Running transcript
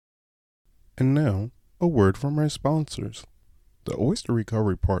And now, a word from our sponsors. The Oyster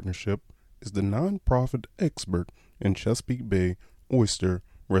Recovery Partnership is the nonprofit expert in Chesapeake Bay oyster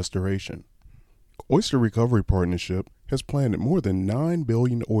restoration. Oyster Recovery Partnership has planted more than 9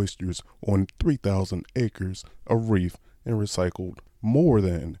 billion oysters on 3,000 acres of reef and recycled more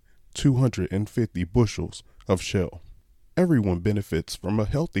than 250 bushels of shell. Everyone benefits from a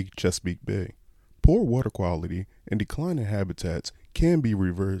healthy Chesapeake Bay. Poor water quality and declining habitats can be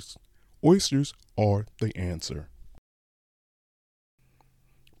reversed. Oysters are the answer.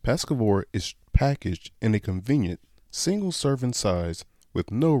 Pescavore is packaged in a convenient, single-serving size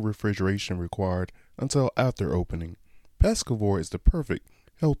with no refrigeration required until after opening. Pescavore is the perfect,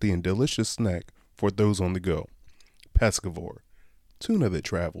 healthy, and delicious snack for those on the go. Pescavore, tuna that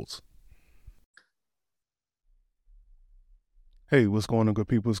travels. Hey, what's going on, good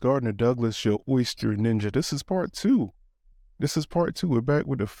people? It's Gardner Douglas, your oyster ninja. This is part two. We're back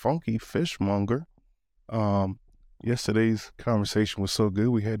with the FunkyFishmonger. Yesterday's conversation was so good,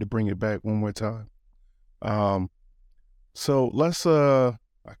 we had to bring it back one more time. So let's, I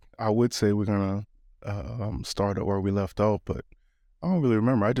would say we're going to start at where we left off, but I don't really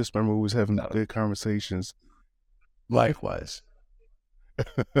remember. I just remember we was having good conversations. Likewise.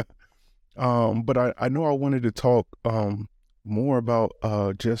 But I know I wanted to talk more about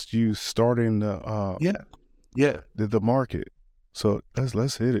just you starting the the market. So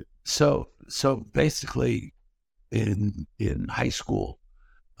let's hit it. So basically, in high school,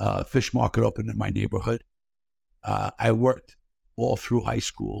 fish market opened in my neighborhood. I worked all through high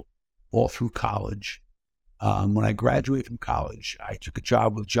school, all through college. When I graduated from college, I took a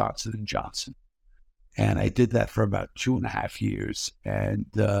job with Johnson & Johnson, and I did that for about 2.5 years. And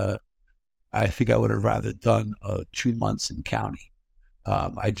I think I would have rather done 2 months in county.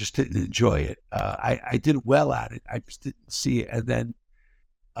 I just didn't enjoy it. I did well at it. I just didn't see it. And then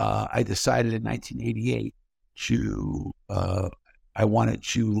I decided in 1988 I wanted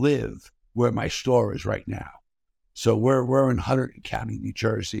to live where my store is right now. So we're in Hunterdon County, New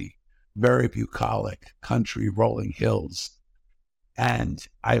Jersey, very bucolic country, rolling hills. And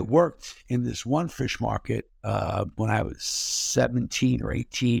I worked in this one fish market when I was 17 or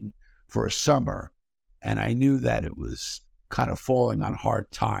 18 for a summer. And I knew that it was kind of falling on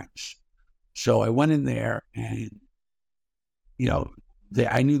hard times. So I went in there and,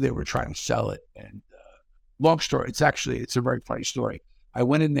 I knew they were trying to sell it. And long story, it's a very funny story. I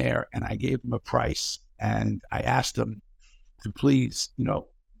went in there and I gave them a price, and I asked them to please,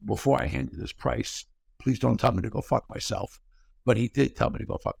 before I handed this price, please don't tell me to go fuck myself. But he did tell me to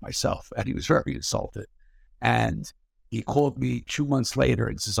go fuck myself, and he was very insulted. And he called me 2 months later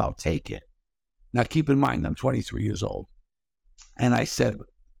and says, I'll take it. Now, keep in mind, I'm 23 years old. And I said,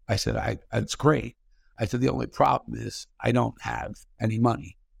 it's great. I said, the only problem is I don't have any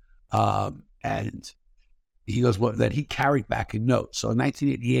money. And he goes, well, then he carried back a note. So in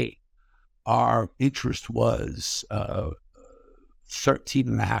 1988, our interest was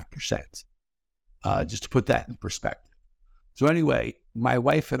 13.5%, just to put that in perspective. So anyway, my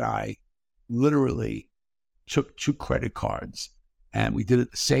wife and I literally took 2 credit cards, and we did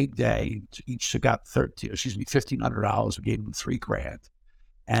it the same day. Each took out $1,500. We gave him $3,000.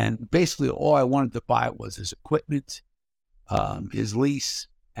 And basically all I wanted to buy was his equipment, his lease,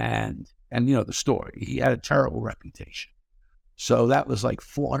 and the store. He had a terrible reputation. So that was like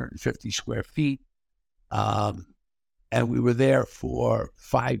 450 square feet. And we were there for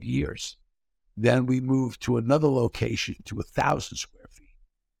 5 years. Then we moved to another location to 1,000 square feet.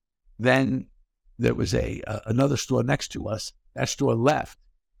 Then there was another store next to us. That store left.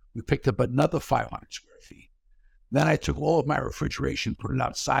 We picked up another 500 square feet. Then I took all of my refrigeration, put it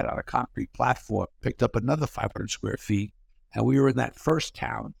outside on a concrete platform, picked up another 500 square feet, and we were in that first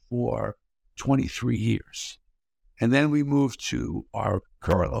town for 23 years. And then we moved to our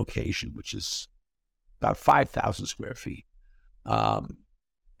current location, which is about 5,000 square feet.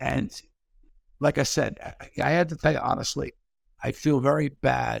 And like I said, I had to tell you honestly, I feel very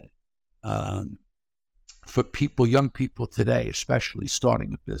bad for young people today, especially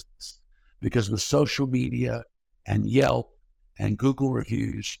starting a business, because with social media and Yelp and Google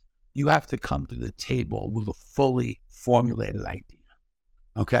reviews, you have to come to the table with a fully formulated idea.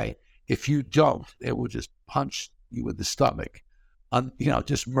 Okay? If you don't, it will just punch you in the stomach,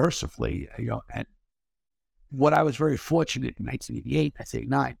 just mercifully, and what I was very fortunate in 1988,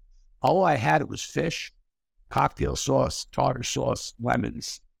 1989, all I had was fish, cocktail sauce, tartar sauce,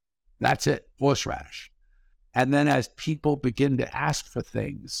 lemons. That's it, horseradish. And then as people begin to ask for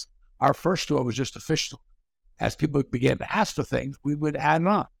things, our first store was just a fish store. As people began to ask for things, we would add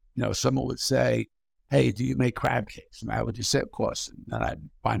on. Someone would say, hey, do you make crab cakes? And I would just say, of course. And then I'd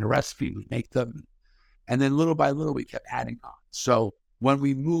find a recipe, we'd make them. And then little by little, we kept adding on. So when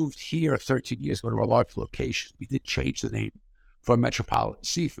we moved here 13 years ago to our large location, we did change the name from Metropolitan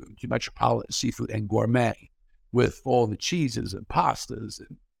Seafood to Metropolitan Seafood and Gourmet, with all the cheeses and pastas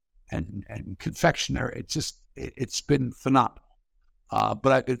and confectionery. It's been phenomenal. But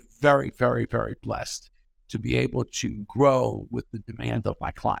I've been very, very, very blessed to be able to grow with the demand of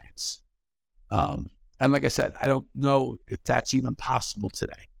my clients. And like I said, I don't know if that's even possible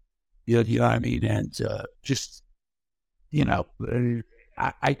today. You know what I mean? And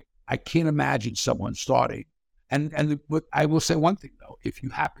I can't imagine someone starting. And I will say one thing, though. If you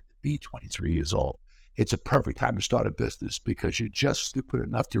happen to be 23 years old, it's a perfect time to start a business because you're just stupid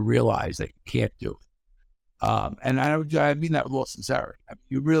enough to realize that you can't do it. And I mean that with all sincerity. I mean,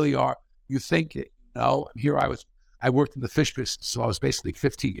 you really are. You think it. Here I worked in the fish business, so I was basically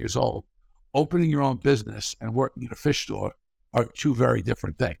 15 years old. Opening your own business and working in a fish store are two very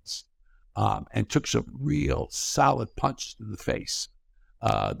different things. And took some real solid punches to the face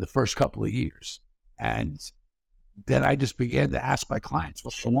the first couple of years. And then I just began to ask my clients,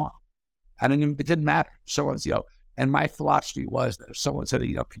 what's so long? And it didn't matter. Someone's, and my philosophy was that if someone said,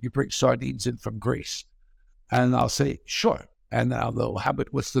 can you bring sardines in from Greece? And I'll say, sure. And then I'll go,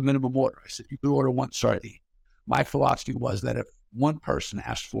 what's the minimum order? I said, you can order one sardine. My philosophy was that if one person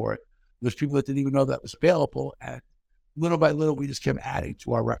asked for it, there's people that didn't even know that was available. And little by little, we just kept adding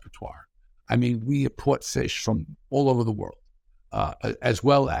to our repertoire. I mean, we import fish from all over the world, as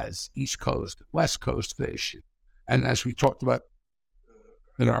well as East Coast, West Coast fish. And as we talked about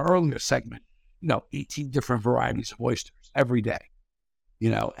in our earlier segment, 18 different varieties of oysters every day,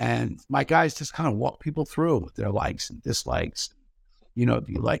 and my guys just kind of walk people through with their likes and dislikes. Do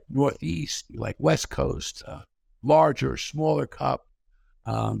you like Northeast? Do you like West Coast? Larger, smaller cup?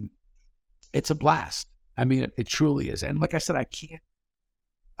 It's a blast. I mean, it truly is. And like I said,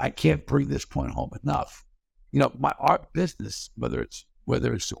 I can't bring this point home enough. Our business, whether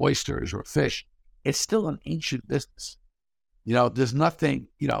it's oysters or fish, it's still an ancient business. There's nothing,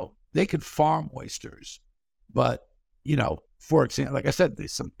 they could farm oysters, but, for example, like I said,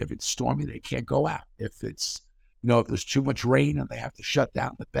 if it's stormy, they can't go out. If it's, if there's too much rain and they have to shut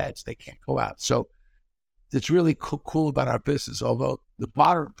down the beds, they can't go out. So it's really cool about our business. Although the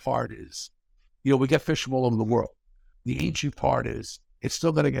modern part is, we get fish from all over the world. The ancient part is it's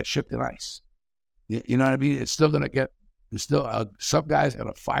still going to get shipped in ice. You know what I mean? It's still going to get, some guys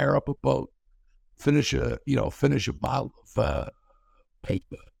going to fire up a boat, finish a bottle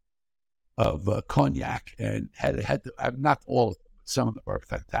of cognac and had to, not all of them, some of them are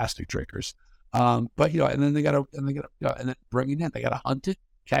fantastic drinkers. But and then they got to bring it in. They got to hunt it,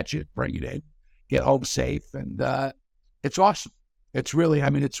 catch it, bring it in, get home safe, and it's awesome. It's really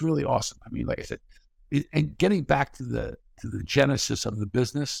awesome. I mean, like I said, and getting back to the genesis of the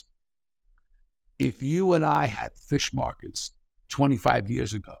business, if you and I had fish markets 25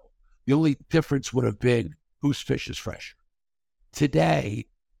 years ago, the only difference would have been whose fish is fresher. Today,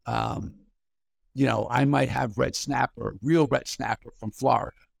 I might have real red snapper from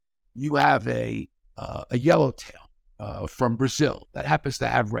Florida. You have a yellowtail from Brazil that happens to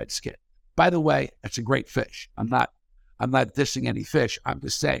have red skin. By the way, it's a great fish. I'm not dissing any fish. I'm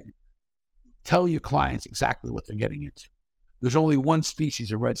just saying, tell your clients exactly what they're getting into. There's only one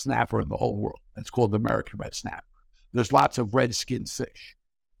species of red snapper in the whole world. It's called the American red snapper. There's lots of red-skinned fish.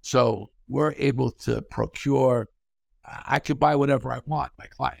 So we're able to procure, I could buy whatever I want. My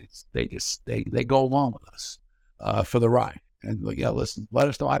clients, they go along with us for the ride. And listen, let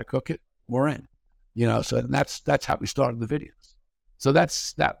us know how to cook it. We're in, so that's how we started the videos. So that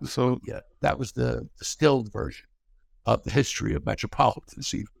was the distilled version of the history of Metropolitan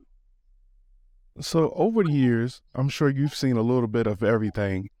Seafood. So over the years, I'm sure you've seen a little bit of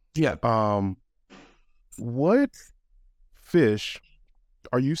everything. Yeah. What fish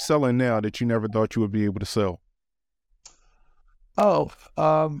are you selling now that you never thought you would be able to sell? Oh,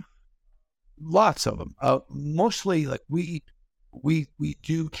 lots of them. Mostly like we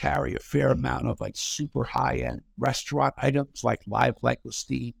do carry a fair amount of like super high end restaurant items like live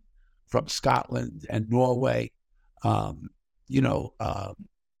langoustine from Scotland and Norway.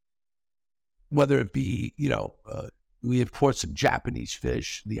 Whether it be, we import some Japanese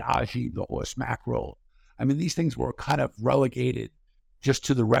fish, the aji, the horse mackerel. I mean, these things were kind of relegated just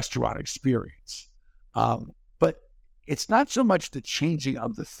to the restaurant experience. But it's not so much the changing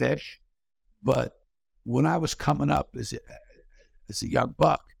of the fish, but when I was coming up as a young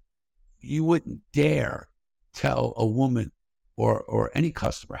buck, you wouldn't dare tell a woman or any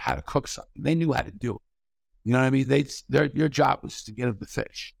customer how to cook something. They knew how to do it. You know what I mean? Your job was to get them the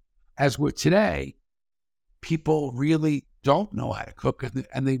fish. As we're today, people really don't know how to cook,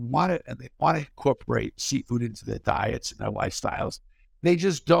 and they want it, and they want to incorporate seafood into their diets and their lifestyles. They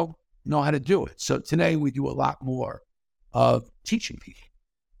just don't know how to do it. So today we do a lot more of teaching people,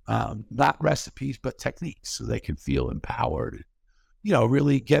 not recipes, but techniques, so they can feel empowered,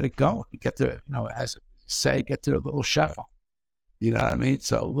 really get it going, get their, as say, get their little chef on. You know what I mean?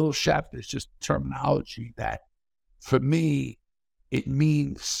 So little chef is just terminology that, for me, it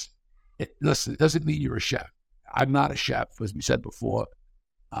means, listen, it doesn't mean you're a chef. I'm not a chef, as we said before.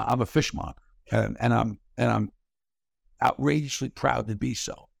 I'm a fishmonger, and I'm outrageously proud to be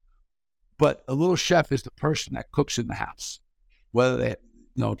so. But a little chef is the person that cooks in the house, whether they,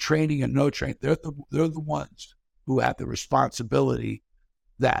 training or no training. They're the ones who have the responsibility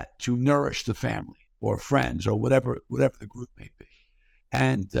to nourish the family or friends or whatever the group may be,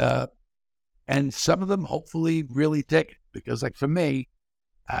 and some of them hopefully really dig it, because, like, for me,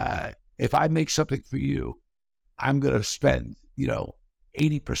 if I make something for you, I'm going to spend,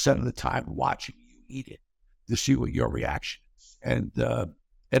 80% of the time watching you eat it to see what your reaction is. And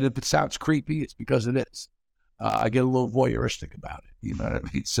if it sounds creepy, it's because it is. I get a little voyeuristic about it. You know what I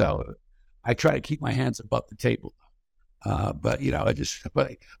mean? So I try to keep my hands above the table. But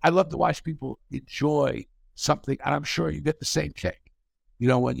I love to watch people enjoy something, and I'm sure you get the same kick.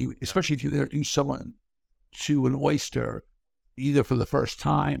 Especially if you introduce someone to an oyster, either for the first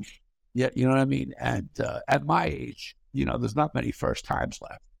time, you know what I mean? And at my age, there's not many first times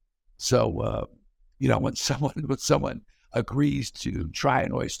left. So, when someone agrees to try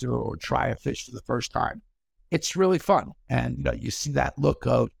an oyster or try a fish for the first time, it's really fun. And, you see that look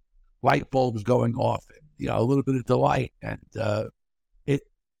of light bulbs going off, and, a little bit of delight. And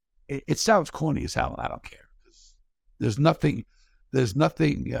it sounds corny as hell. I don't care. There's nothing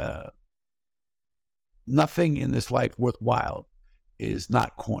in this life worthwhile is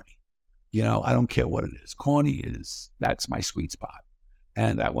not corny. I don't care what it is. Corny that's my sweet spot.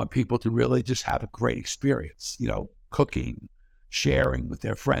 And I want people to really just have a great experience, cooking, sharing with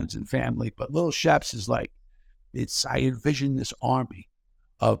their friends and family. But Little Chefs is like, I envision this army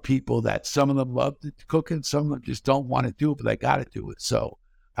of people that some of them love to cook and some of them just don't want to do it, but they got to do it. So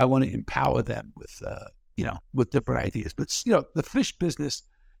I want to empower them with, with different ideas. But, the fish business,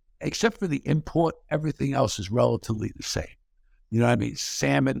 except for the import, everything else is relatively the same. You know what I mean?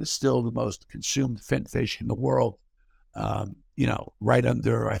 Salmon is still the most consumed fin fish in the world. Right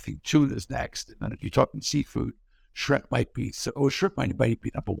under, I think, tuna's next. And then if you're talking seafood, shrimp might be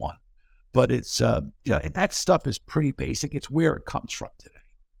number one. But it's, that stuff is pretty basic. It's where it comes from today.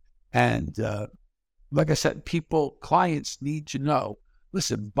 And like I said, clients need to know,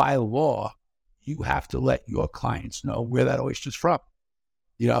 listen, by law, you have to let your clients know where that oyster's from.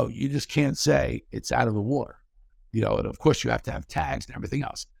 You just can't say it's out of the water. And of course you have to have tags and everything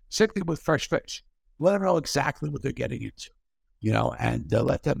else. Same thing with fresh fish. Let them know exactly what they're getting into, and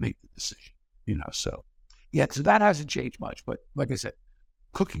let them make the decision, So, so that hasn't changed much. But like I said,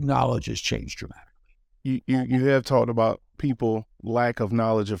 cooking knowledge has changed dramatically. You have talked about people lack of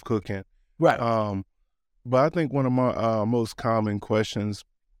knowledge of cooking. Right. But I think one of my most common questions,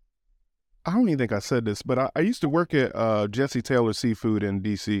 I don't even think I said this, but I used to work at Jesse Taylor Seafood in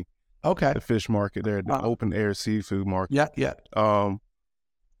D.C. Okay. The fish market there, the open air seafood market. Yeah.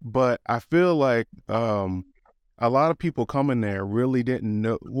 But I feel like a lot of people coming there really didn't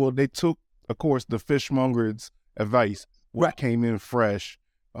know. Well, they took, of course, the FishMonger's advice. What came in fresh,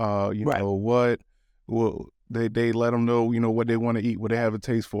 what. Well, they let them know, what they want to eat, what they have a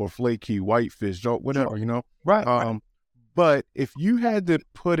taste for, flaky, whitefish, whatever, Right. But if you had to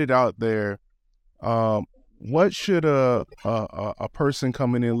put it out there, what should a person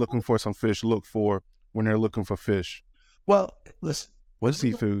coming in looking for some fish look for when they're looking for fish? Well, listen. What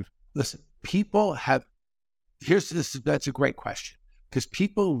seafood? Listen, people have, that's a great question, because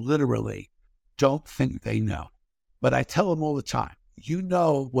people literally don't think they know. But I tell them all the time,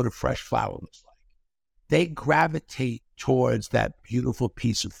 what a fresh flower looks like. They gravitate towards that beautiful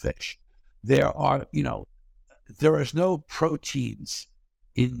piece of fish. There is no proteins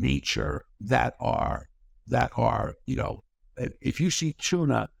in nature that are, if you see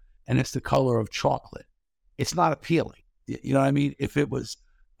tuna and it's the color of chocolate, it's not appealing. You know what I mean? If it was,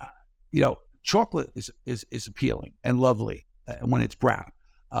 chocolate is appealing and lovely when it's brown.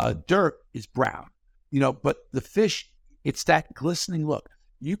 Dirt is brown, but the fish, it's that glistening look.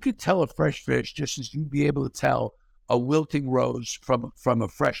 You could tell a fresh fish just as you'd be able to tell a wilting rose from a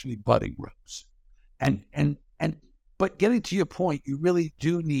freshly budding rose. But getting to your point, you really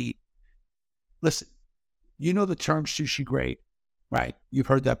do need, listen, the term sushi grade, right? You've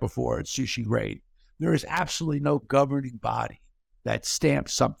heard that before. It's sushi grade. There is absolutely no governing body that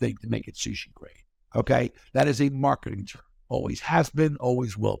stamps something to make it sushi grade. Okay, that is a marketing term. Always has been,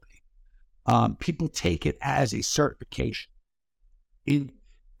 always will be. People take it as a certification.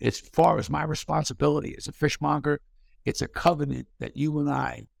 As far as my responsibility as a fishmonger, it's a covenant that you and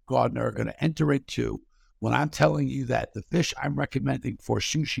I, Gardner, are going to enter into when I'm telling you that the fish I'm recommending for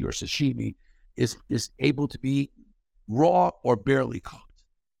sushi or sashimi is able to be raw or barely cooked.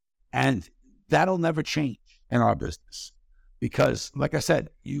 And that'll never change in our business. Because, like I said,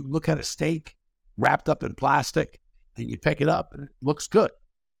 you look at a steak wrapped up in plastic and you pick it up and it looks good.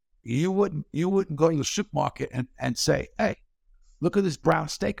 You wouldn't go to the supermarket and say, hey, look at this brown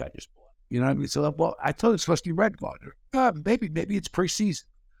steak I just bought. You know what I mean? So, well, I told you it's supposed to be red, Gardner. Maybe it's pre-season.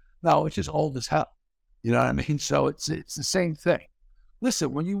 No, it's just old as hell. You know what I mean? So it's the same thing.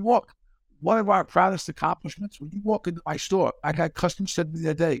 Listen, when you walk, one of our proudest accomplishments, when you walk into my store, I got a customer said to me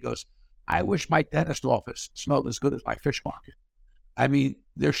the other day, he goes, I wish my dentist office smelled as good as my fish market. I mean,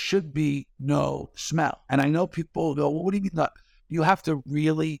 there should be no smell. And I know people go, well, what do you mean not? You have to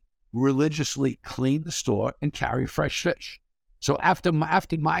really religiously clean the store and carry fresh fish. So after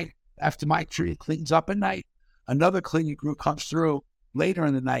my tree cleans up at night, another cleaning crew comes through later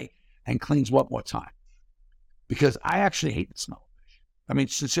in the night and cleans one more time. Because I actually hate the smell of fish. I mean,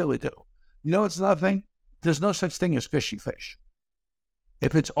 sincerely do. You know what's another thing? There's no such thing as fishy fish.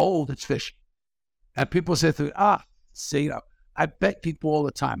 If it's old, it's fishy. And people say to me, see, I bet people all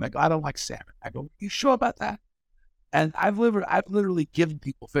the time, like, I don't like salmon. I go, you sure about that? And I've literally given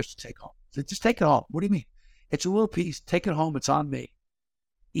people fish to take home. So just take it home. What do you mean? It's a little piece. Take it home. It's on me.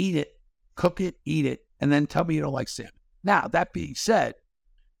 Eat it, cook it, eat it, and then tell me you don't like salmon. Now, that being said,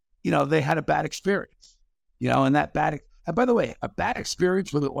 they had a bad experience. And by the way, a bad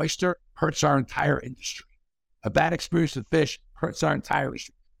experience with an oyster hurts our entire industry. A bad experience with fish hurts our entire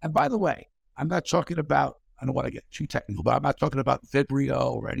industry. And by the way, I'm not talking about, I don't want to get too technical, but I'm not talking about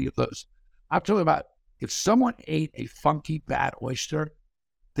Vibrio or any of those. I'm talking about if someone ate a funky bad oyster,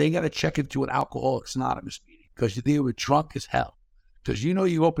 they got to check into an Alcoholics Anonymous meeting because they were drunk as hell. Because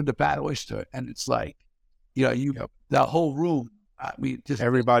you opened a bad oyster and it's like, the whole room. I mean, just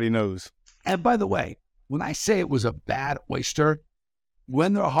everybody knows. And by the way, when I say it was a bad oyster,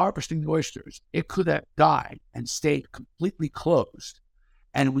 when they're harvesting the oysters, it could have died and stayed completely closed.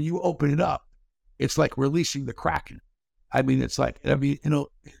 And when you open it up, it's like releasing the Kraken. I mean, it's like,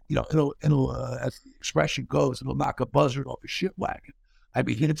 it'll, as the expression goes, it'll knock a buzzard off a shit wagon. I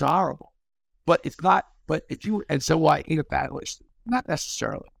mean, it's horrible. But it's not, and so I ate a bad oyster? Not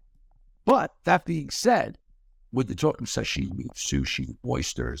necessarily. But that being said, with the talking sashimi, sushi,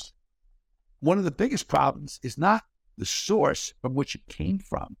 oysters, one of the biggest problems is not the source from which it came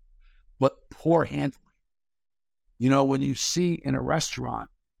from, but poor handling. When you see in a restaurant,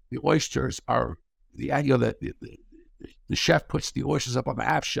 the oysters are the chef puts the oysters up on the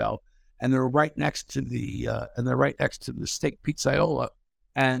half shell, and they're right next to the steak pizzaiola,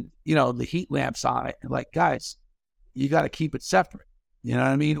 and the heat lamps on it, and like, guys, you got to keep it separate. You know what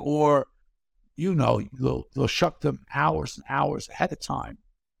I mean? Or they'll shuck them hours and hours ahead of time,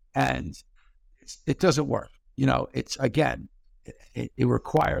 and it doesn't work. It's, again, it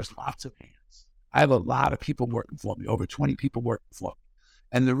requires lots of hands. I have a lot of people working for me, over 20 people working for me.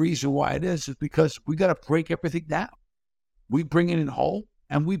 And the reason why it is because we got to break everything down. We bring it in whole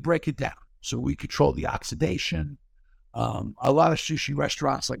and we break it down. So we control the oxidation. A lot of sushi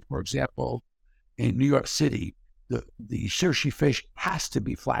restaurants, like, for example, in New York City, the sushi fish has to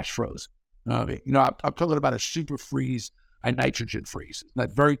be flash frozen. I'm talking about a super freeze, a nitrogen freeze. It's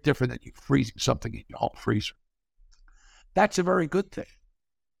not very different than you freezing something in your home freezer. That's a very good thing.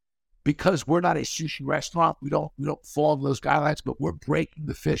 Because we're not a sushi restaurant, we don't follow those guidelines, but we're breaking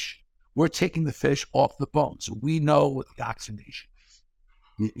the fish. We're taking the fish off the bone. So we know what the oxidation is.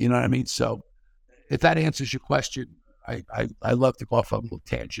 You know what I mean? So if that answers your question, I love to go off on little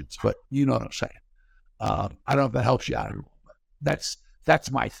tangents, but you know what I'm saying. I don't know if that helps you out at all, but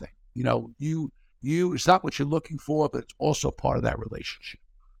that's my thing. It's not what you're looking for, but it's also part of that relationship.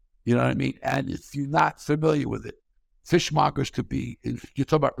 You know what I mean? And if you're not familiar with it, fishmongers could be, if you're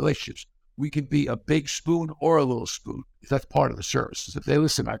talking about relationships, we could be a big spoon or a little spoon. That's part of the service. If they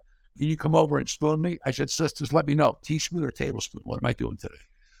listen, can you come over and spoon me? I said, sisters, let me know. Teaspoon or tablespoon? What am I doing today?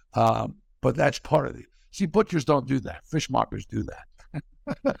 But that's part of it. See, butchers don't do that. Fishmongers do that.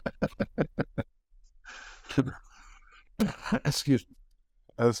 Excuse me.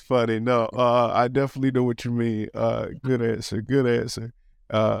 That's funny. No, I definitely know what you mean. Good answer.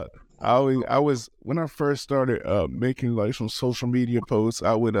 I was when I first started making like some social media posts,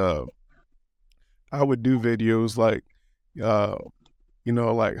 I would do videos like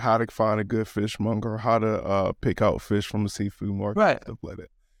like how to find a good fishmonger, how to pick out fish from a seafood market, right, stuff like that.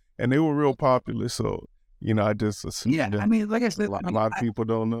 and they were real popular. So, I just assumed Yeah, that I mean, like I said, a lot of people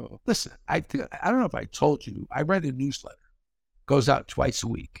don't know. listen, I don't know if I told you, I read a newsletter, goes out twice a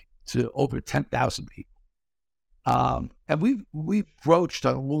week to over 10,000 people. And we've broached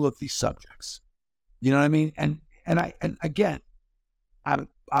on all of these subjects. You know what I mean? And again, I'm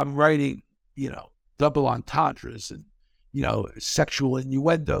writing, double entendres and, sexual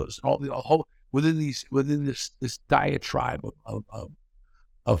innuendos and all the whole within this diatribe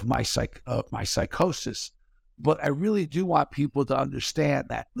of my psychosis. But I really do want people to understand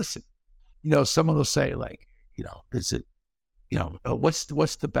that, listen, someone will say like, is it, what's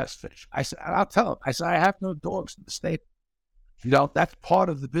the best fish? I said, I'll tell them. I said, I have no dogs in the stable. That's part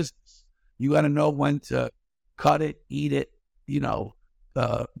of the business. You got to know when to cut it, eat it,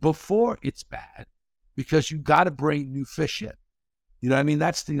 before it's bad, because you got to bring new fish in. You know what I mean?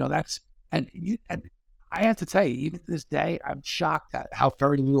 And I have to tell you, even to this day, I'm shocked at how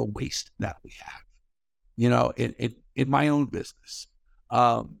very little waste that we have, in my own business.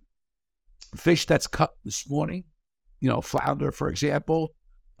 Fish that's cut this morning, flounder, for example,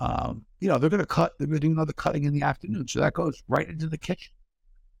 they're going to do another cutting in the afternoon. So that goes right into the kitchen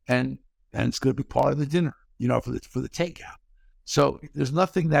and it's going to be part of the dinner, for the takeout. So there's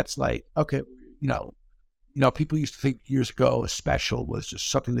nothing that's like, okay, people used to think years ago a special was just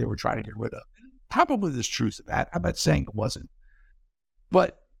something they were trying to get rid of. Probably there's truth to that. I'm not saying it wasn't,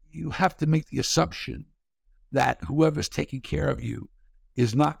 but you have to make the assumption that whoever's taking care of you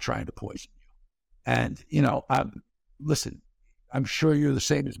is not trying to poison you. And, listen, I'm sure you're the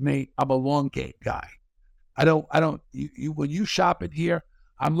same as me. I'm a long game guy. When you shop in here,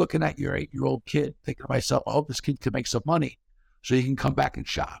 I'm looking at your 8-year-old kid thinking to myself, I hope this kid can make some money so he can come back and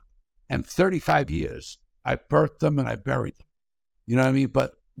shop. And 35 years, I birthed them and I buried them. You know what I mean?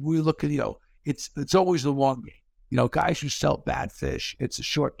 But we look at, it's always the long game. Guys who sell bad fish, it's a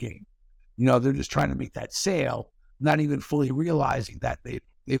short game. They're just trying to make that sale, not even fully realizing that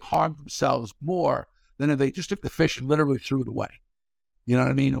they've harmed themselves more than if they just took the fish and literally threw it away. You know what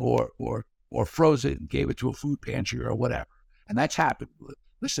I mean? Or froze it and gave it to a food pantry or whatever. And that's happened.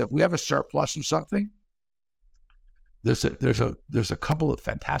 Listen, if we have a surplus of something, there's a couple of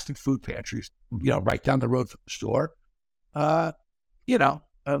fantastic food pantries, right down the road from the store.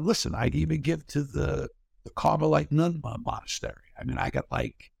 Listen, I'd even give to the Carmelite Nun Monastery. I mean, I got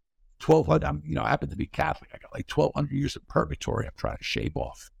like 1,200. I happen to be Catholic. I got like 1,200 years of purgatory I'm trying to shave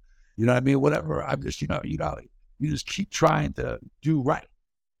off. You know what I mean? Whatever. I'm just, you just keep trying to do right.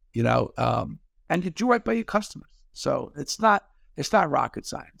 And you do right by your customers. So it's not rocket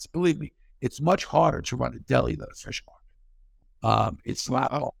science. Believe me, it's much harder to run a deli than a fish market. It's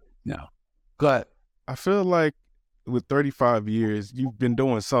not. Go ahead. I feel like with 35 years, you've been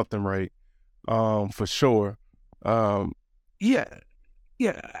doing something right, for sure. Yeah.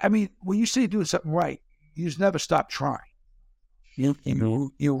 I mean, when you say doing something right, you just never stop trying. You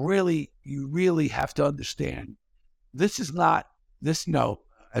really have to understand. This is not this.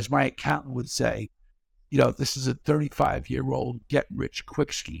 As my accountant would say, this is a 35-year-old get rich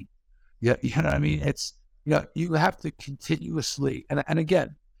quick scheme. Yeah, you know what I mean? It's you have to continuously and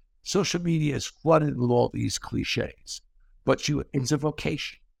again, social media is flooded with all these cliches, but it's a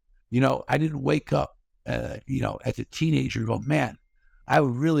vocation. I didn't wake up, as a teenager and go, man, I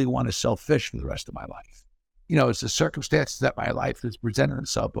would really want to sell fish for the rest of my life. It's the circumstances that my life has presented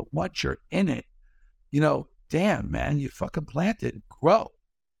itself. But once you're in it, damn, man, you fucking plant it, grow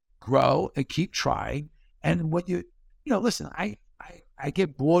and keep trying. And when listen, I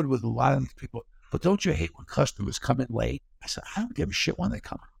get bored with a lot of these people, but don't you hate when customers come in late? I said, I don't give a shit when they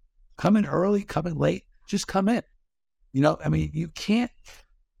come. Come in early, come in late, just come in. I mean, you can't,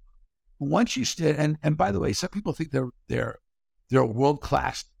 once you stand, and by the way, some people think they're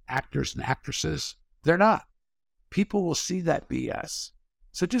world-class actors and actresses. They're not. People will see that BS.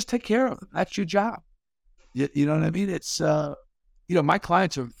 So just take care of them. That's your job. You know what I mean? It's, my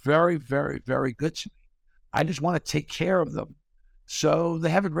clients are very, very, very good to me. I just want to take care of them so they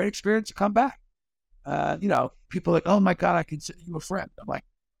have a great experience to come back. People are like, oh my God, I consider you a friend. I'm like,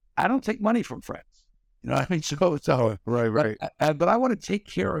 I don't take money from friends. You know what I mean? So right. But I want to take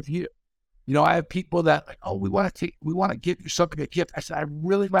care of you. I have people that like, oh, we want to give you something, a gift. I said, I'd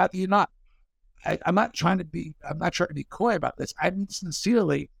really rather you not. I'm not trying to be coy about this. I mean,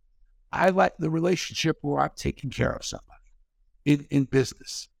 sincerely, I like the relationship where I'm taking care of somebody in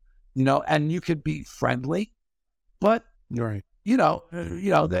business, and you could be friendly, but right.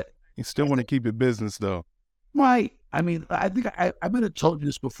 That you still want to keep it business though. Right. I mean, I think I might have told you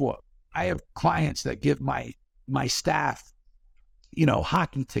this before. I have clients that give my staff,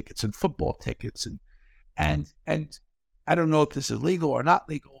 hockey tickets and football tickets and I don't know if this is legal or not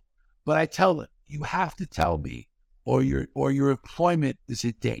legal, But I tell them, you have to tell me or your employment is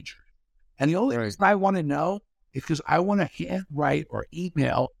in danger. And the only reason I want to know is because I want to handwrite or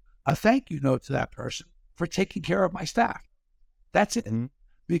email a thank you note to that person for taking care of my staff. That's it. Mm-hmm.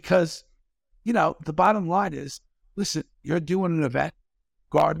 Because, the bottom line is, listen, you're doing an event,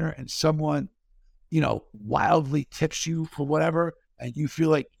 Gardner, and someone, wildly tips you for whatever, and you feel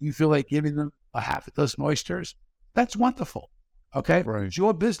like giving them a half a dozen oysters. That's wonderful. Okay. Right. It's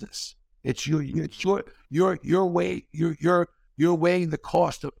your business. It's your way, you're weighing the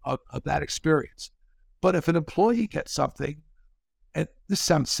cost of that experience. But if an employee gets something, and this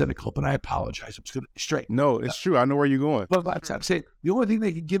sounds cynical, but I apologize. I'm just going to be straight. No, it's true. I know where you're going. But I'm saying the only thing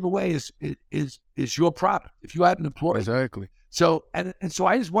they can give away is your product. If you had an employee. Exactly. So, and so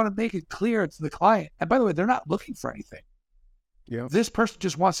I just want to make it clear to the client. And by the way, they're not looking for anything. Yeah. This person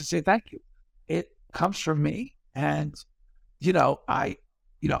just wants to say thank you. It comes from me. And, and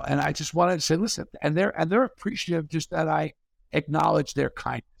I just wanted to say, listen, and they're appreciative just that I acknowledge their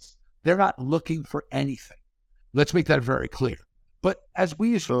kindness. They're not looking for anything. Let's make that very clear. But as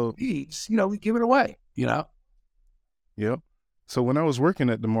we needs, we give it away, Yep. So when I was working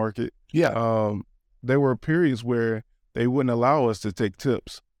at the market, Yeah. There were periods where they wouldn't allow us to take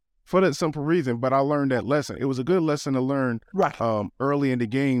tips for that simple reason. But I learned that lesson. It was a good lesson to learn early in the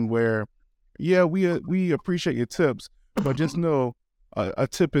game where, we appreciate your tips, but just know a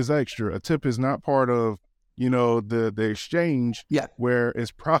tip is extra. A tip is not part of, the exchange where it's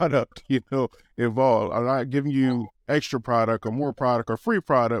product, involved. I'm not giving you extra product or more product or free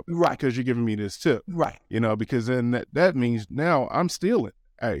product because you're giving me this tip. Right. Because then that means now I'm stealing,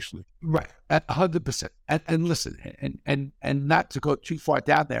 actually. Right. 100%. And listen, and not to go too far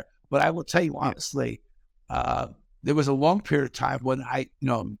down there, but I will tell you honestly, there was a long period of time when I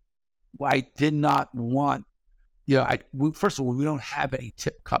did not want, first of all, we don't have any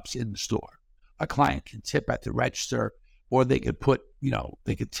tip cups in the store. A client can tip at the register, or they could put,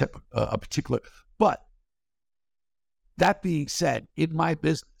 they could tip a particular. But that being said, in my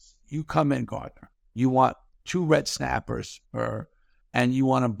business, you come in, Gardner, you want 2 red snappers, and you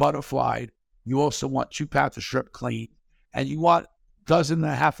want them butterflied. You also want 2 pounds of shrimp clean, and you want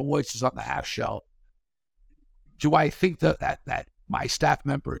 1.5 of oysters on the half shell. Do I think that my staff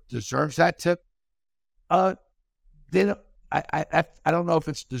member deserves that tip? I don't know if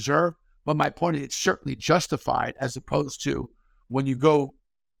it's deserved. But my point is, it's certainly justified, as opposed to when you go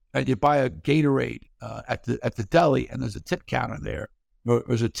and you buy a Gatorade at the deli and there's a tip counter there, or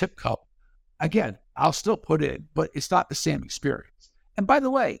there's a tip cup. Again, I'll still put in, but it's not the same experience. And by the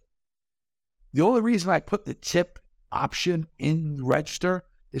way, the only reason I put the tip option in the register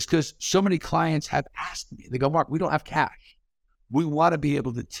is because so many clients have asked me. They go, Mark, we don't have cash. We want to be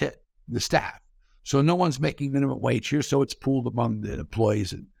able to tip the staff. So no one's making minimum wage here, so it's pooled among the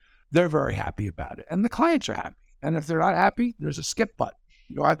employees, and they're very happy about it. And the clients are happy. And if they're not happy, there's a skip button.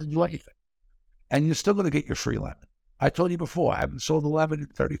 You don't have to do anything. And you're still going to get your free lemon. I told you before, I haven't sold a lemon in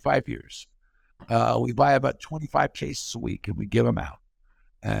 35 years. We buy about 25 cases a week, and we give them out.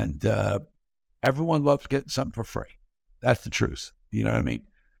 And everyone loves getting something for free. That's the truth. You know what I mean?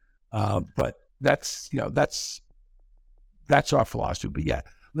 But that's our philosophy. But yeah,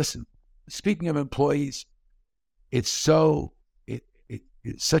 listen, speaking of employees, it's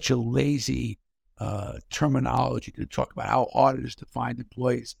such a lazy terminology to talk about how hard it is to find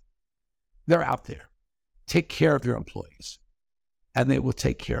employees. They're out there. Take care of your employees, and they will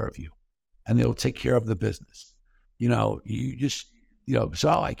take care of you, and they will take care of the business. You just, so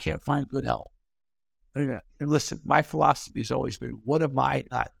I can't find good help. And listen, my philosophy has always been, what am I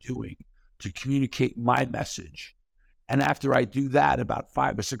not doing to communicate my message? And after I do that about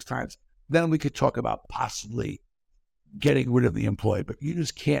 5 or 6 times, then we could talk about possibly getting rid of the employee. But you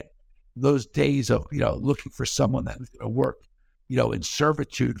just can't, those days of, looking for someone that's going to work, in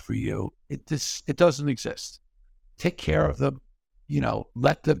servitude for you, it doesn't exist. Take care of them,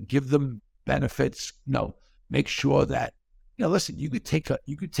 let them, give them benefits, make sure that, listen, you could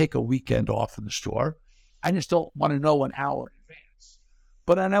take a weekend off in the store. I just don't want to know an hour in advance.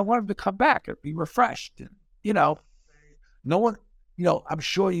 But then I want them to come back and be refreshed. And, no one, I'm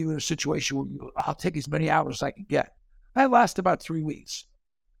sure you're in a situation where I'll take as many hours as I can get. That lasts about 3 weeks.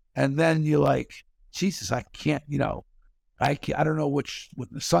 And then you're like, Jesus, I can't, I don't know when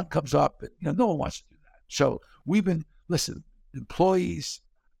the sun comes up, and, no one wants to do that. So listen, employees,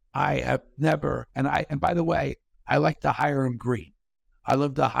 I have never, and by the way, I like to hire them green. I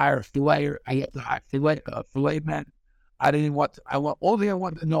love to hire filet men. All I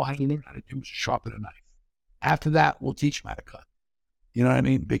want to know how to learn how to do is sharpen a knife. After that, we'll teach them how to cut. You know what I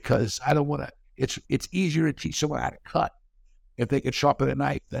mean? Because I don't want to, it's easier to teach someone how to cut if they could sharpen a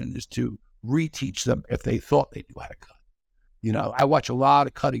knife than it is to reteach them if they thought they knew how to cut. You know, I watch a lot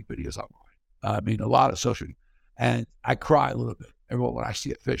of cutting videos online. A lot of social, and I cry a little bit when I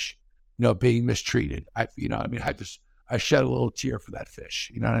see a fish, being mistreated. I shed a little tear for that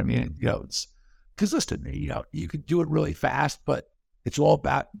fish. You know what I mean? It's because listen to me. You can do it really fast, but it's all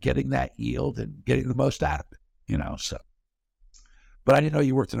about getting that yield and getting the most out of it. So. But I didn't know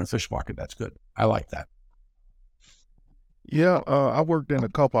you worked in a fish market. That's good. I like that. Yeah, I worked in a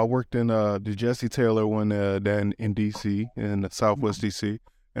couple. I worked in the Jesse Taylor one down in D.C., in Southwest D.C.,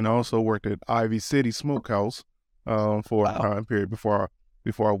 and I also worked at Ivy City Smokehouse for a time period before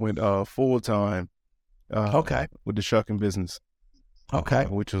I went full time. With the shucking business. Okay,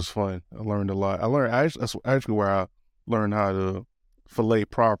 which was fun. I learned a lot. That's actually where I learned how to fillet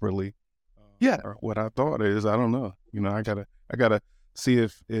properly. Or what I thought is, I don't know. I gotta see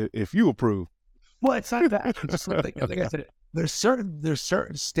if you approve. Well, it's not that. It's just like I said, there's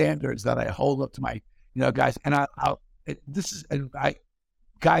certain standards that I hold up to my guys, and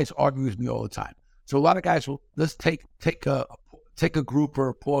guys argue with me all the time. So a lot of guys will let's take a group or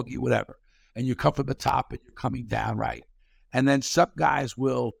a porgy, whatever, and you come from the top and you're coming down right, and then some guys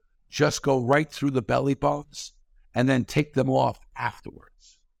will just go right through the belly bones and then take them off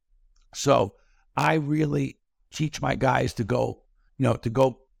afterwards. So I really teach my guys to go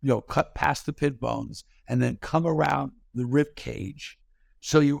cut past the pin bones and then come around the rib cage.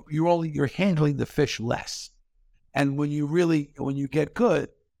 So you're handling the fish less. And when you get good,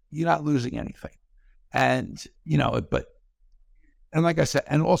 you're not losing anything. And, and like I said,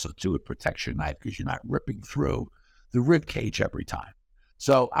 and also too, it protects your knife because you're not ripping through the rib cage every time.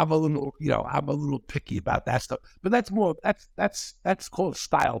 So I'm a little picky about that stuff, but that's called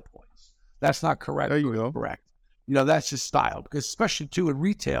style points. That's not correct. There you go. Correct. That's just style, because especially too in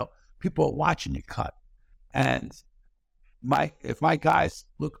retail, people are watching you cut. And if my guys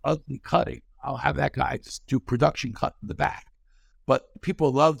look ugly cutting, I'll have that guy just do production cut in the back. But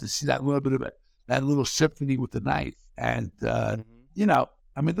people love to see that little bit of it, that little symphony with the knife. And, listen,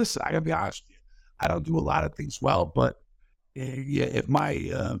 I gotta be honest with you. I don't do a lot of things well, but if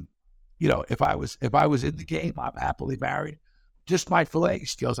I was in the game, I'm happily married. Just my filleting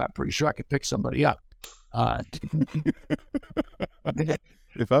skills, I'm pretty sure I could pick somebody up.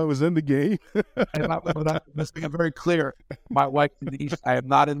 If I was in the game, I'm very clear. My wife Denise, I am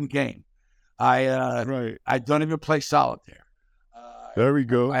not in the game. I don't even play solitaire. There we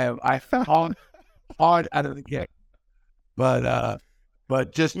go. I found hard out of the game, but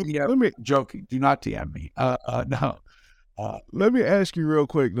just joking. Do not DM me. No. Let me ask you real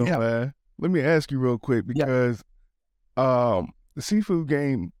quick, though, man. Let me ask you real quick because the seafood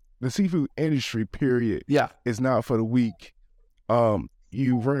industry, period, is not for the weak.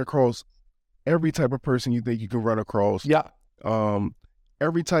 You run across every type of person you think you can run across.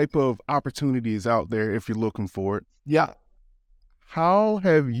 Every type of opportunity is out there if you're looking for it. How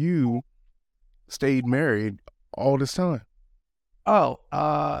have you stayed married all this time? I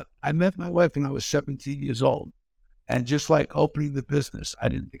met my wife when I was 17 years old, and just like opening the business, I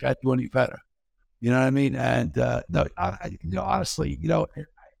didn't think I'd do any better. You know what I mean? And honestly,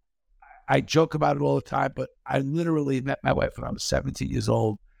 I joke about it all the time, but I literally met my wife when I was 17 years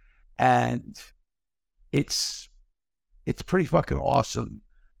old, and it's pretty fucking awesome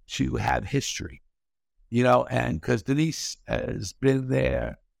to have history, and because Denise has been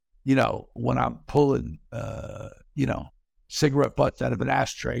there, when I'm pulling, cigarette butts out of an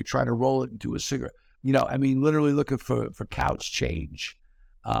ashtray, trying to roll it into a cigarette, literally looking for couch change.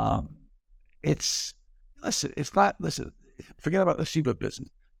 Forget about the seafood business.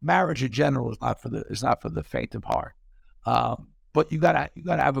 Marriage in general is not for the faint of heart. But you gotta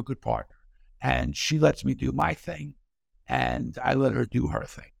have a good partner. And she lets me do my thing, and I let her do her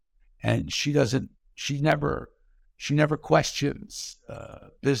thing. And she never questions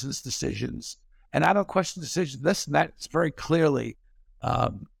business decisions. And I don't question decisions. Listen, that's very clearly,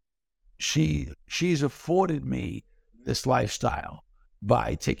 she's afforded me this lifestyle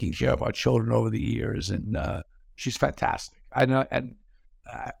by taking care of our children over the years, and she's fantastic. I know, and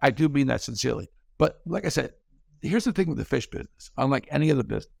I do mean that sincerely. But like I said, here's the thing with the fish business. Unlike any other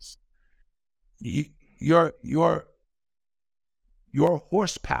business, your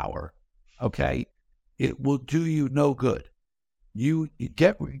horsepower, okay, it will do you no good. You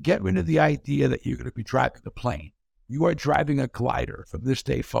get rid of the idea that you're going to be driving a plane. You are driving a glider from this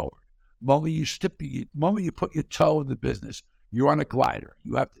day forward. The moment you put your toe in the business, you're on a glider.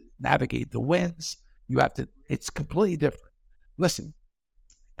 You have to navigate the winds. It's completely different. Listen,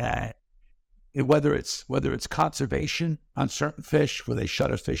 whether it's conservation on certain fish where they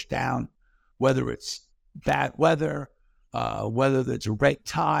shut a fish down, whether it's bad weather, whether it's a red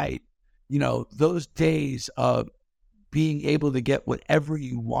tide, those days of being able to get whatever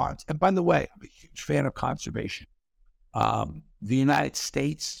you want. And by the way, I'm a huge fan of conservation. The United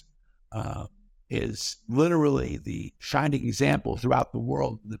States is literally the shining example throughout the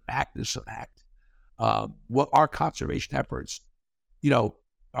world, the Magnus Act. What our conservation efforts,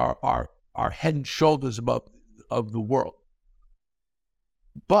 are head and shoulders above of the world.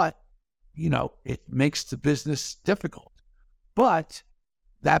 But, it makes the business difficult. But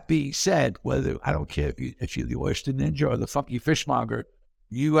that being said, I don't care if you're the oyster ninja or the funky fishmonger,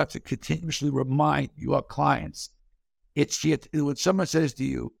 you have to continuously remind your clients. When someone says to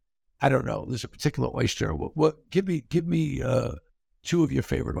you, I don't know, there's a particular oyster. Give me two of your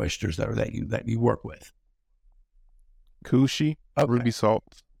favorite oysters that you work with. Kushi, okay. Ruby salt.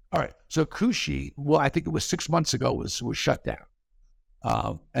 All right. So Kushi, I think it was 6 months ago, was shut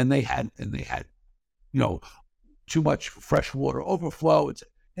down, and they had too much fresh water overflow. It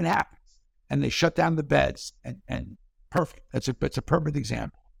happens, and they shut down the beds. And perfect. It's a perfect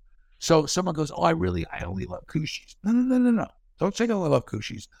example. So someone goes, I only love Kushis. No. Don't say I only love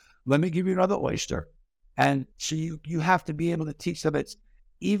Kushis. Let me give you another oyster. And so you have to be able to teach them it's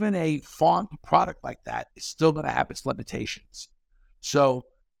even a farm product like that is still going to have its limitations. So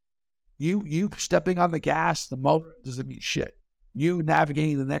you stepping on the gas, the motor doesn't mean shit. You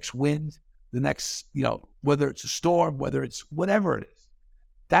navigating the next wind, the next, whether it's a storm, whether it's whatever it is.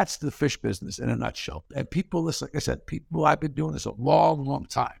 That's the fish business in a nutshell. And people, like I said, I've been doing this a long, long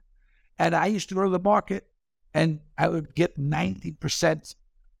time. And I used to go to the market and I would get 90%,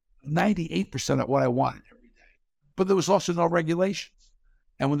 98% of what I wanted every day. But there was also no regulations.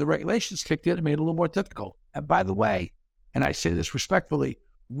 And when the regulations kicked in, it made it a little more difficult. And by the way, and I say this respectfully,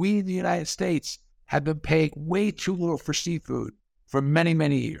 we in the United States have been paying way too little for seafood for many,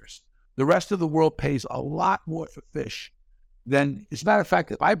 many years. The rest of the world pays a lot more for fish than, as a matter of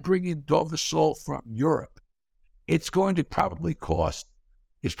fact, if I bring in Dover sole from Europe, it's going to probably cost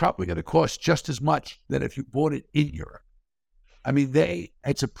just as much than if you bought it in Europe. I mean,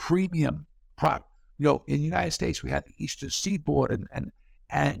 it's a premium product. In the United States, we had the Eastern Seaboard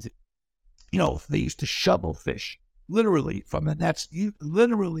and they used to shovel fish, literally from the nets. You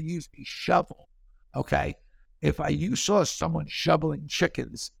literally used a shovel, okay? If you saw someone shoveling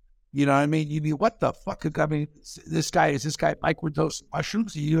chickens, you know what I mean? You'd be, what the fuck? I mean, is this guy microdosing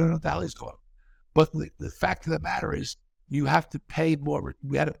mushrooms? You don't know what the hell he's doing. But the fact of the matter is, you have to pay more.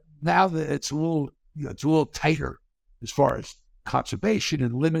 Now that it's a little tighter as far as conservation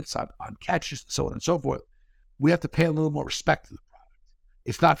and limits on catches and so on and so forth. We have to pay a little more respect to the product.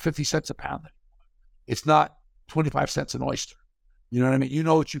 It's not 50 cents a pound anymore. It's not 25 cents an oyster. You know what I mean? You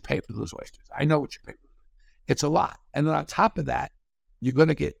know what you pay for those oysters. I know what you pay for. It's a lot. And then on top of that, you're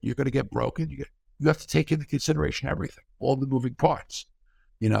gonna get broken. You have to take into consideration everything, all the moving parts.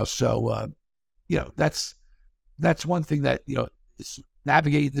 So that's one thing that is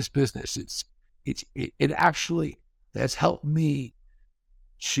navigating this business. It actually has helped me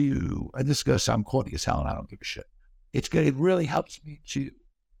to, and this is gonna sound corny as hell, and I don't give a shit. It really helps me to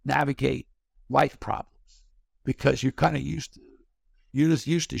navigate life problems because you're kind of used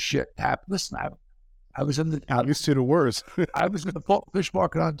to shit happen. Listen, I was used to the worst. I was in the fish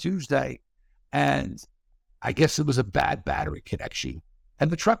market on Tuesday, and I guess it was a bad battery connection,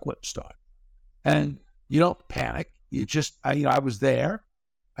 and the truck wouldn't start. And you don't panic. You just, I was there.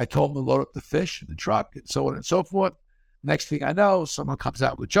 I told them to load up the fish in the truck and so on and so forth. Next thing I know, someone comes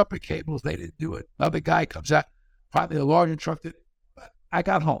out with jumper cables. They didn't do it. Another guy comes out, probably a larger truck did it. But I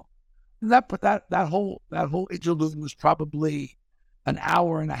got home. And that whole interlude was probably an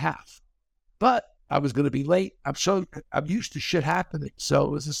hour and a half. But I was going to be late. I'm used to shit happening. So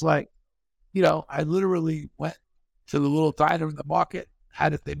it was just like, I literally went to the little diner in the market,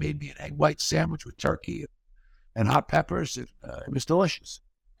 they made me an egg white sandwich with turkey and hot peppers. And, it was delicious.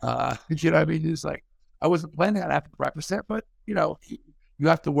 You know what I mean? It's like, I wasn't planning on having breakfast there, but, you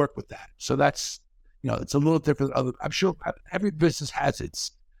have to work with that. So that's, it's a little different. I'm sure every business has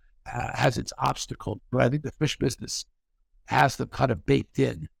its obstacle, but I think the fish business has them kind of baked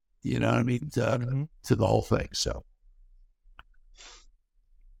in, you know what I mean, to the whole thing. So,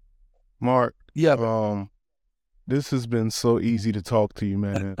 Mark, yeah, this has been so easy to talk to you,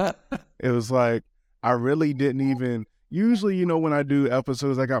 man. It was like, I really didn't even, usually, when I do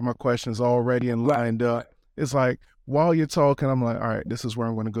episodes, I got my questions already and lined up. It's like, while you're talking, I'm like, all right, this is where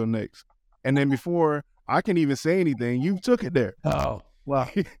I'm going to go next. And then before I can even say anything, you took it there. Oh, wow.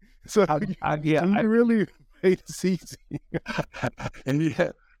 So you really made it easy.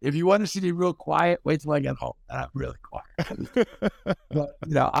 And If you want to see me real quiet, wait till I get home. And I'm really quiet. But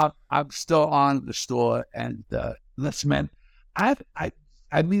I'm still on the store, and listen, man, I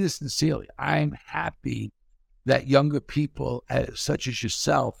mean this sincerely. I'm happy that younger people, such as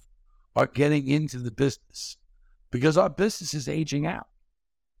yourself, are getting into the business, because our business is aging out.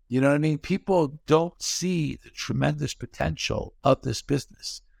 You know what I mean? People don't see the tremendous potential of this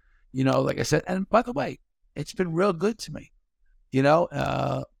business. Like I said, and by the way, it's been real good to me. Do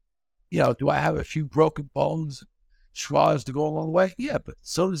I have a few broken bones, scars to go along the way? Yeah, but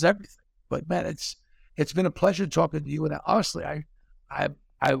so does everything. But man, it's been a pleasure talking to you. And honestly, I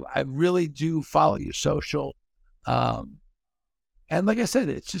really do follow your social. And like I said,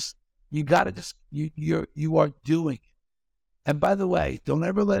 it's just, you got to just, you are doing it. And by the way, don't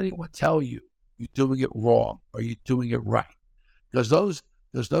ever let anyone tell you you're doing it wrong or you're doing it right, because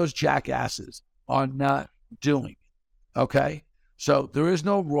those jackasses are not doing it. Okay? So there is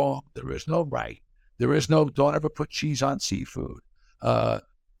no wrong, there is no right, there is no, don't ever put cheese on seafood.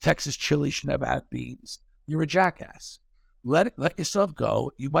 Texas chili should never have beans. You're a jackass. Let yourself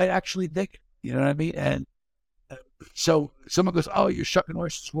go. You might actually dig it. You know what I mean? And so someone goes, "Oh, you're shucking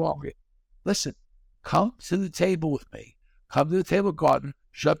oysters wrong." Listen, come to the table with me. Come to the table garden,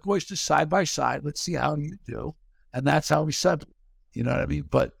 shuck oysters side by side. Let's see how you do. And that's how we settle. You know what I mean?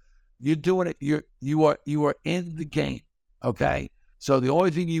 But you're doing it. You are in the game. Okay. So the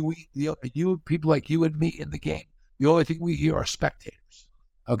only thing you people like you and me in the game, the only thing we hear are spectators.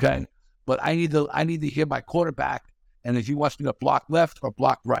 Okay. But I need to hear my quarterback, and if he wants me to block left or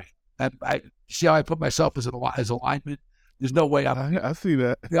block right. And I see how I put myself as a lineman. There's no way I see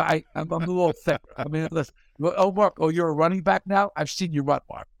that. Yeah, I'm a little thick. I mean, listen. Oh, Mark, you're a running back now? I've seen you run,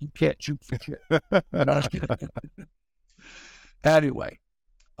 Mark. You can't shoot for shit. Anyway,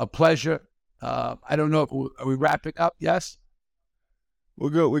 a pleasure. I don't know, are we wrapping up? Yes? We're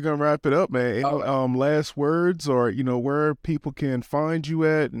gonna wrap it up, man. Last words, or where people can find you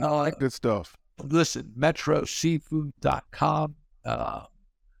at, and all that good stuff. Listen, metroseafood.com.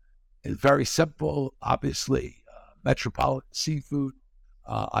 It's very simple, obviously. Metropolitan Seafood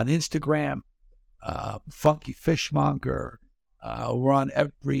on Instagram, FunkyFishmonger. We're on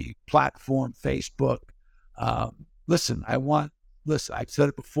every platform, Facebook. Listen, I've said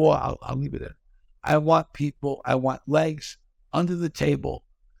it before, I'll leave it in. I want legs under the table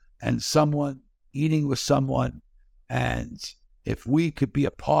and someone eating with someone. And if we could be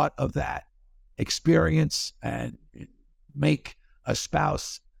a part of that experience and make a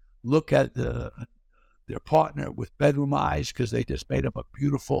spouse look at their partner with bedroom eyes because they just made them a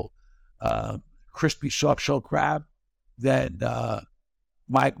beautiful, crispy soft-shell crab, then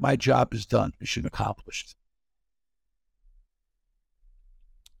my job is done. Mission accomplished.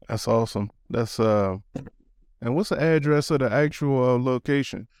 That's awesome. That's and what's the address of the actual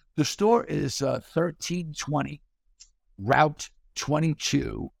location? The store is 1320 Route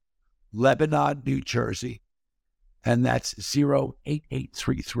 22, Lebanon, New Jersey, and that's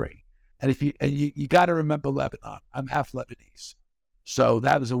 08833. And you got to remember Lebanon. I'm half Lebanese, so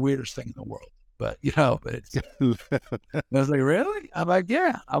that was the weirdest thing in the world. But it's. I was like, really? I'm like,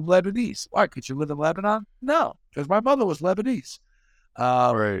 yeah, I'm Lebanese. Why? Could you live in Lebanon? No, because my mother was Lebanese.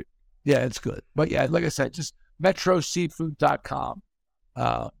 Right. Yeah, it's good. But yeah, like I said, just metroseafood.com.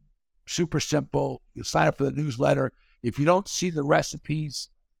 Super simple. You sign up for the newsletter. If you don't see the recipes,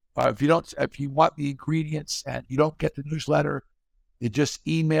 or if you want the ingredients and you don't get the newsletter, you just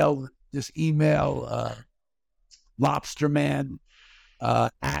email lobsterman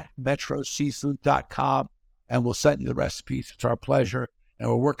at metroseafood.com, and we'll send you the recipes. It's our pleasure. And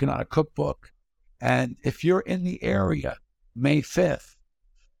we're working on a cookbook. And if you're in the area, May 5th,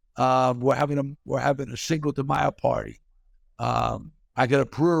 we're having a Cinco de Mayo party. I got a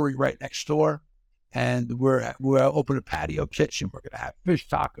brewery right next door, and we're opening a patio kitchen. We're going to have fish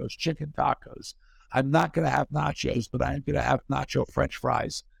tacos, chicken tacos. I'm not going to have nachos, but I'm going to have nacho French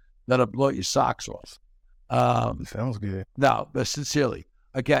fries that'll blow your socks off. Sounds good. No, but sincerely,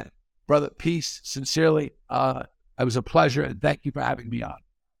 again, brother, peace. Sincerely, it was a pleasure, and thank you for having me on.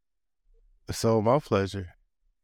 So my pleasure.